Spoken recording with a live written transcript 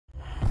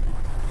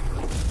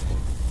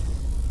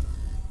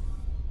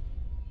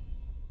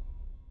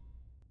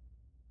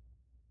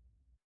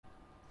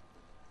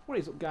What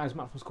is up guys,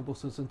 Matt from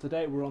Cannibalistic, and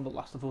today we're on The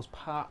Last of Us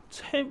Part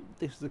 2.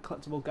 This is the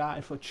collectible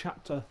guide for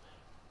chapter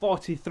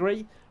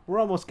 43. We're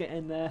almost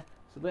getting there,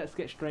 so let's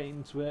get straight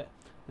into it.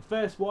 The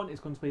first one is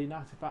going to be an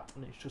artifact,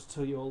 and it's just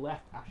to your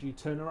left as you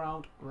turn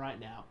around right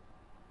now.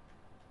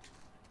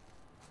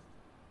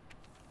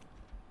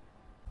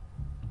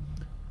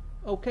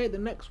 Okay, the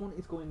next one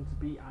is going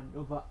to be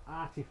another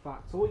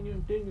artifact. So what you're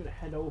doing, you're going to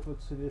head over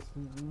to this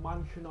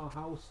mansion or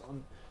house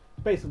on...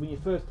 Basically, when you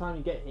first time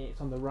you get here,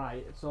 it's on the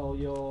right. So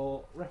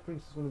your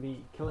reference is going to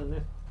be killing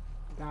this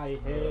guy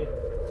here,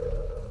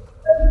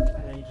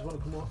 and then you just want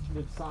to come up to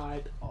the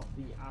side of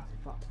the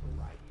artifact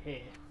right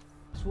here.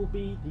 This will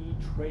be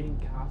the trading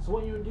card. So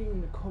what you're doing, you're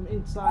going to come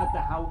inside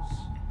the house.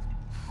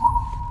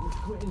 When you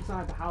come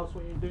inside the house,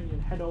 what you're doing, you're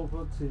going to head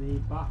over to the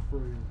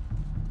bathroom.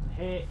 And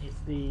here is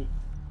the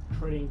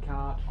trading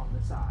card on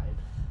the side.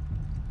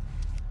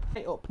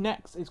 Up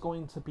next is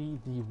going to be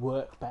the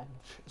workbench.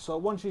 So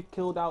once you've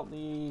killed out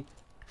the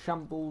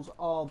shambles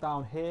all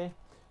down here,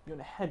 you're going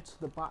to head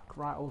to the back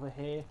right over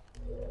here,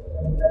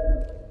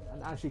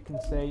 and as you can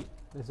see,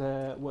 there's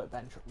a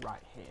workbench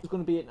right here. There's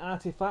going to be an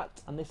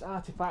artifact, and this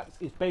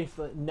artifact is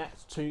basically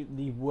next to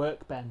the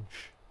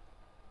workbench.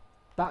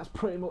 That's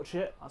pretty much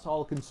it. That's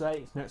all I can say.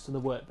 It's next to the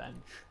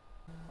workbench.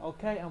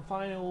 Okay, and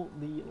finally,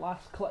 the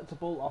last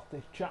collectible of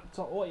this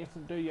chapter. All you have to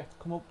do, you have to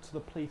come up to the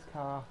police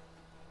car.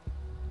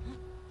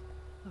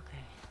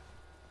 Okay.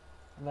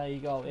 And there you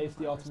go, it's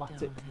the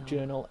automatic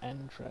journal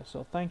entry.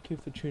 So thank you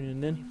for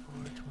tuning in.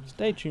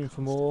 Stay tuned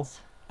for more,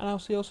 and I'll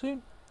see you all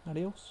soon.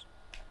 Adios.